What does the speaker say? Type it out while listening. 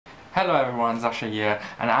Hello everyone, Sasha here,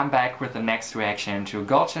 and I'm back with the next reaction to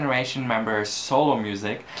Girl Generation members' solo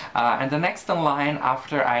music. And the next in line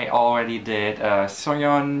after I already did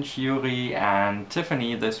Soyeon, Hyuri and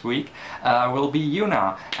Tiffany this week will be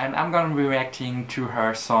Yoona. And I'm gonna be reacting to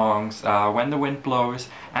her songs When the Wind Blows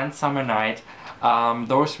and Summer Night.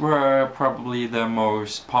 Those were probably the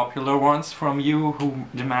most popular ones from you who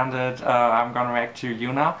demanded I'm gonna react to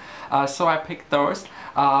Yoona. So I picked those.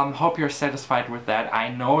 Hope you're satisfied with that. I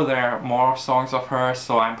know there are more songs of hers,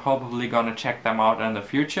 so I'm probably gonna check them out in the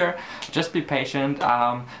future. Just be patient.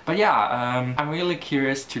 But yeah, I'm really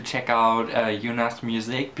curious to check out Yoona's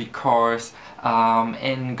music because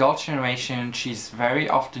in Girl Generation she's very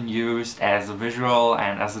often used as a visual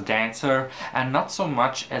and as a dancer and not so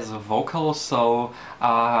much as a vocal, so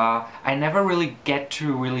I never really get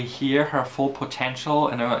to really hear her full potential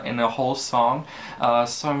in a whole song.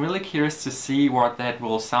 So I'm really curious to see what that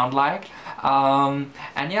will sound like.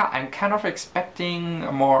 And yeah, I'm kind of expecting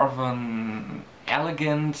more of an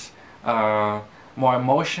elegant, more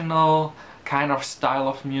emotional kind of style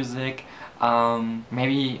of music,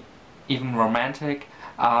 maybe even romantic,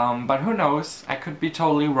 but who knows, I could be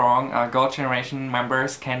totally wrong. Girl Generation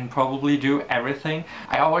members can probably do everything.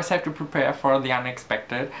 I always have to prepare for the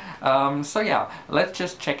unexpected. So yeah, let's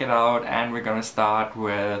just check it out, and we're gonna start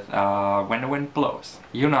with When the Wind Blows.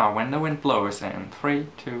 Yoona, When the Wind Blows, in 3,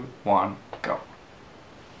 2, 1, go.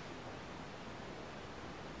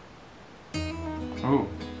 Ooh.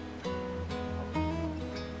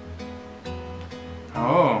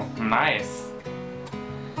 Oh, nice.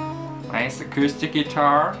 Nice acoustic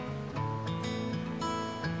guitar.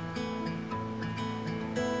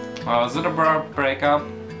 Oh, is it a breakup?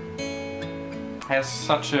 Has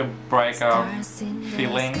such a breakup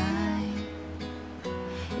feeling.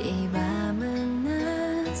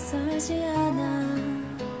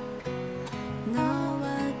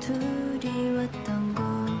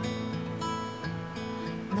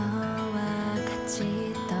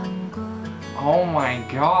 Oh my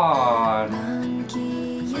god.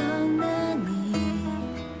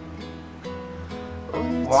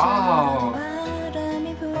 Wow.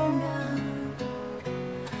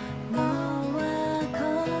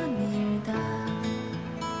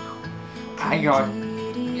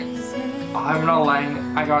 I'm not lying,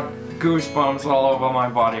 I got goosebumps all over my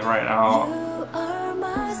body right now.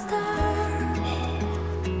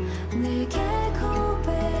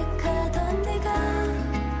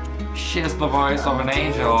 She has the voice of an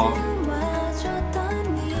angel.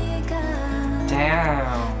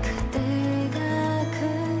 Damn.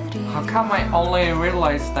 How come I only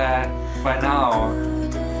realized that by now?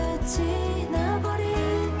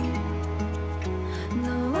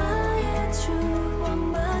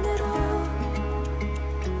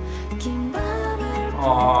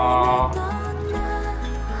 Aww.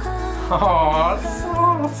 Oh,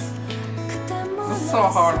 this is so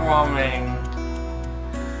heartwarming.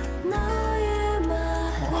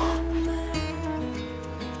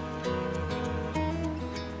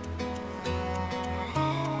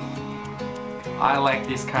 I like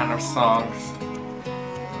these kind of songs.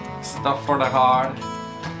 Stuff for the heart,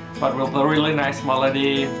 but with a really nice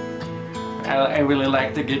melody. I really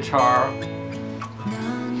like the guitar.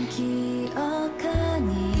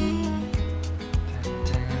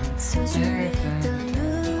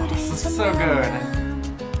 This is so good.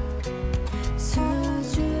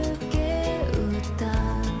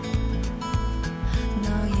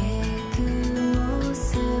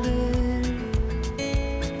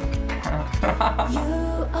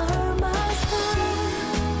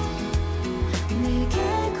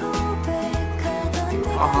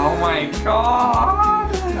 Oh my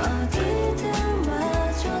god!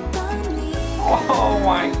 Oh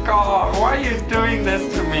my god, why are you doing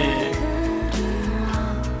this to me?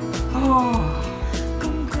 Oh.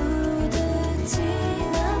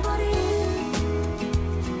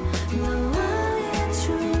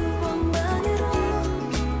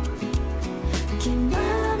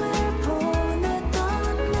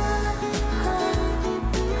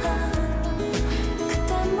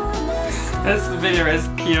 This video is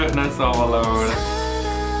cuteness overload.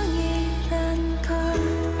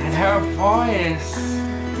 And her voice.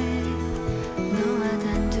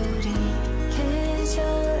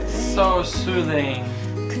 So soothing.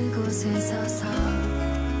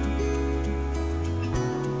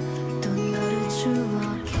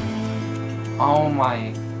 Oh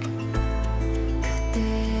my.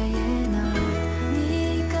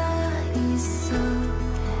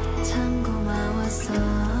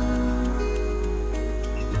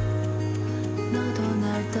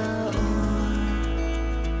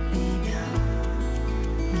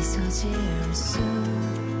 지을 수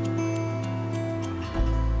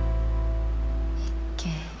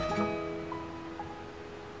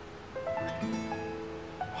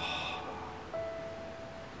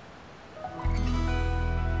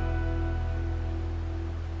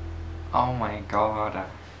Oh my god.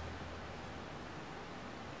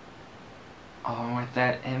 Oh, with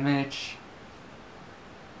that image.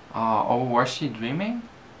 Oh, was she dreaming?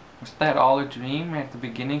 Was that all a dream? At the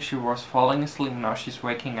beginning she was falling asleep, now she's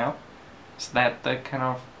waking up? Is that the kind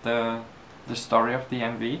of the story of the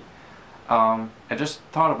MV? I just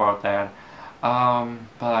thought about that.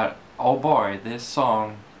 But oh boy, this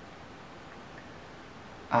song.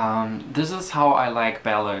 This is how I like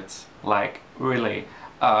ballads. Like really.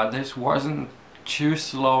 This wasn't too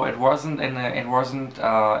slow. It wasn't in a, it wasn't.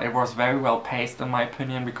 It was very well paced in my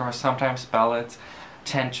opinion, because sometimes ballads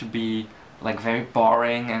tend to be like very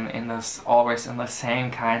boring and always in the same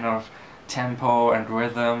kind of tempo and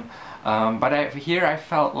rhythm. But here I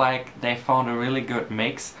felt like they found a really good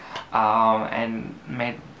mix and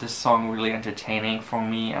made this song really entertaining for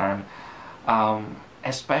me, and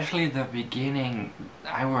especially the beginning.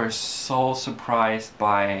 I was so surprised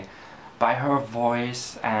by her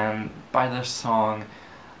voice and by the song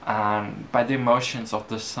and by the emotions of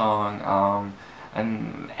the song.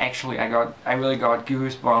 And actually I really got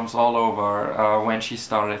goosebumps all over when she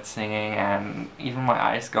started singing, and even my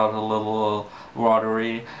eyes got a little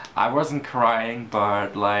watery. I wasn't crying,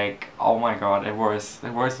 but like, oh my god, it was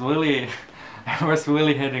really it was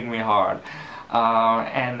really hitting me hard.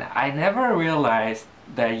 And I never realized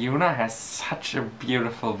that Yoona has such a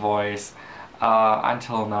beautiful voice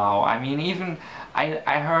until now. I mean, even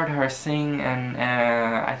I heard her sing, and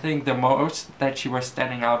I think the most that she was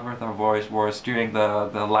standing out with her voice was during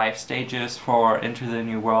the live stages for Into the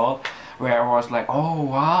New World, where I was like, oh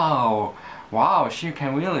wow, she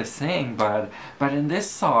can really sing. But in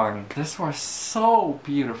this song, this was so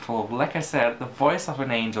beautiful. Like I said, the voice of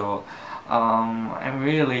an angel. I'm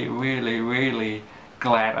really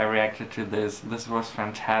glad I reacted to this. This was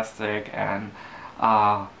fantastic, and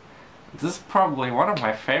this is probably one of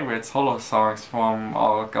my favorite solo songs from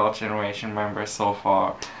all Girl Generation members so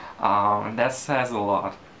far. That says a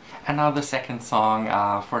lot. And now the second song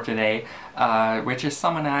for today, which is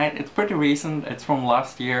Summer Night. It's pretty recent, it's from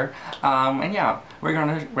last year. And yeah, we're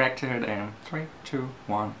gonna react to it in 3, 2,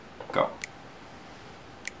 1, go.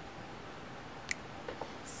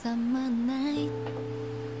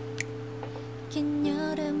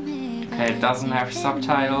 Okay, it doesn't have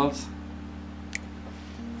subtitles.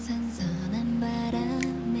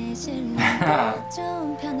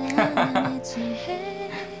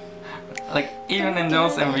 Like, even in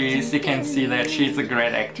those MVs you can see that she's a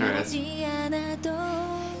great actress.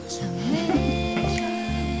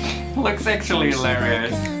 Looks actually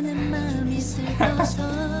hilarious.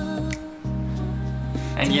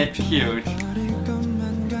 And yet cute.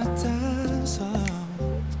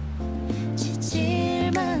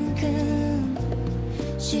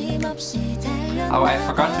 Oh, I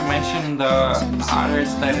forgot to mention the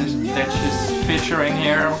artist that she's featuring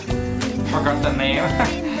here. Forgot the name.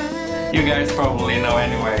 You guys probably know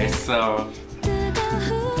anyway, so...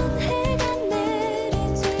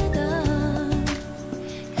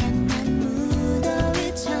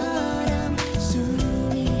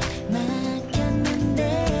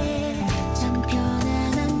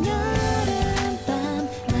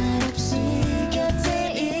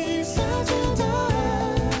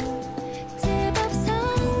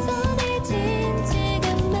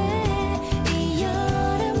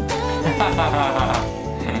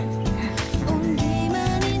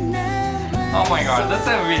 Oh my god, this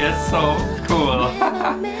MV is so cool.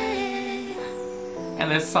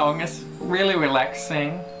 And this song is really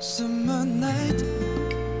relaxing.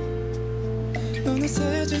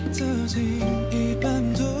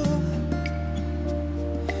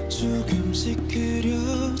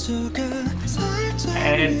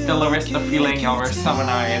 And it delivers the feeling of a summer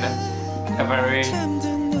night. A very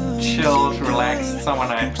chilled, relaxed summer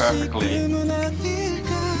night perfectly.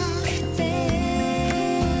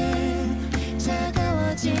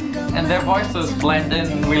 And their voices blend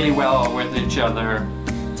in really well with each other.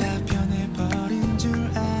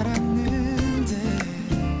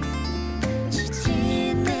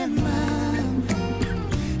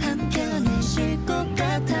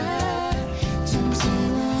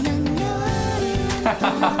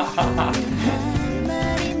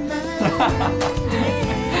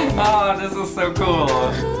 Oh, this is so cool.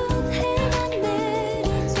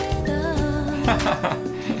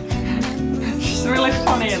 She's really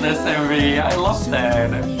funny in this MV. I love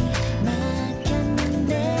that.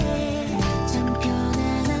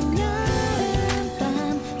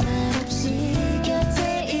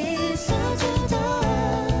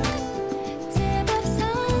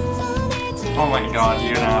 Oh my god,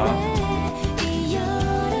 Yoona.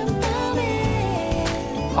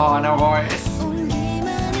 Oh, and her voice.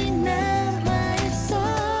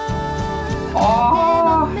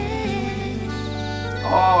 Oh,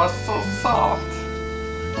 oh, so soft.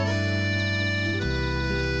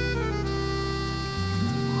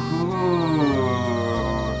 Ooh.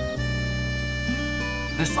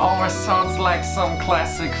 This almost sounds like some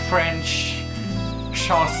classic French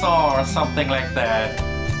chanson or something like that,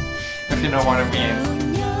 if you know what I mean.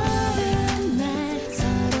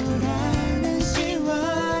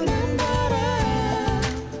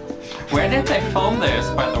 Where did they film this,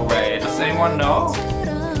 by the way? Does anyone know?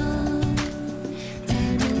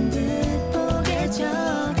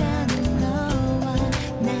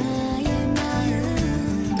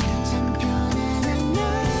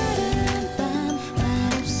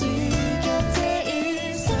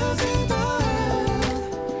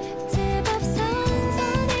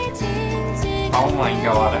 Oh my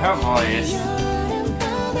god, her voice.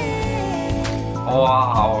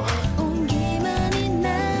 Wow.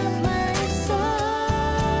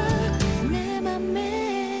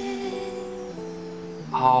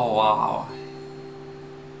 Oh wow.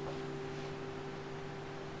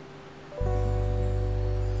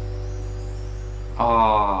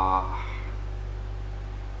 Oh.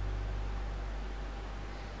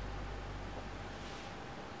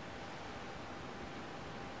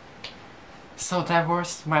 So that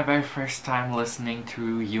was my very first time listening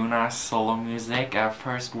to Yoona's solo music.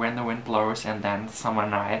 First When the Wind Blows and then Summer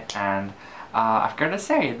Night, and I've gotta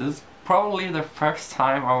say, this is probably the first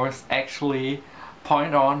time I was actually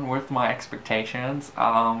point on with my expectations,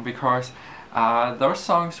 because those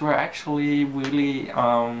songs were actually really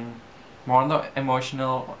more on the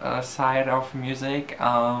emotional side of music.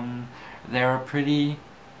 They're pretty,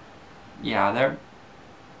 yeah, they're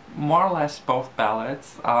more or less both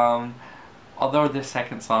ballads. Although the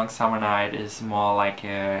second song, Summer Night, is more like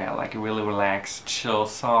a really relaxed, chill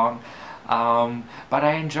song. But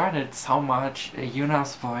I enjoyed it so much.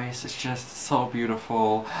 Yoona's voice is just so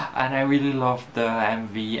beautiful, and I really loved the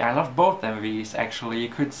MV. I love both MVs actually. You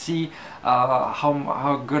could see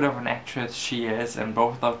how good of an actress she is in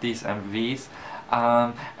both of these MVs.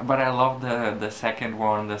 But I love the second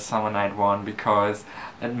one, the Summer Night one, because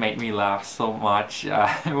it made me laugh so much.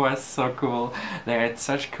 It was so cool. They had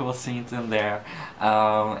such cool scenes in there,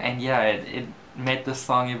 and yeah, it made the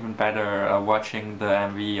song even better watching the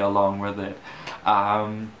MV along with it.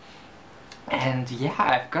 And yeah,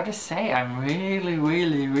 I've got to say, I'm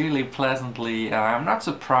really pleasantly, I'm not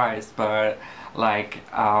surprised, but like,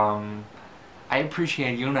 I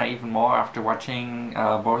appreciate Yoona even more after watching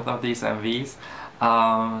both of these MVs.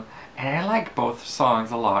 And I like both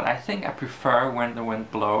songs a lot. I think I prefer When the Wind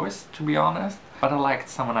Blows, to be honest, but I liked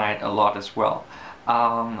Summer Night a lot as well.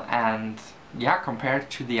 And yeah, compared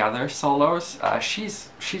to the other solos, she's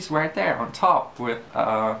right there on top with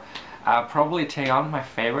probably Taeyeon, my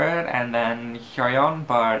favorite, and then Hyoyeon.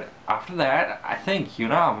 But after that, I think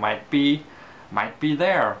Yoona might be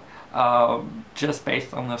there. Just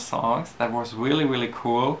based on the songs, that was really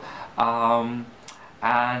cool. And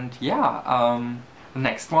yeah, the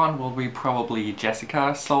next one will be probably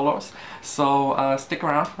Jessica's solos, so stick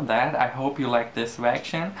around for that. I hope you liked this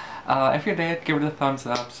reaction. If you did, give it a thumbs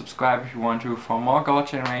up, subscribe if you want to for more Girl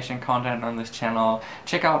Generation content on this channel.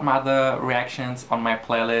 Check out my other reactions on my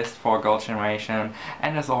playlist for Girl Generation,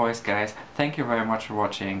 and as always guys, thank you very much for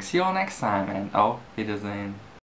watching. See you all next time, and auf Wiedersehen.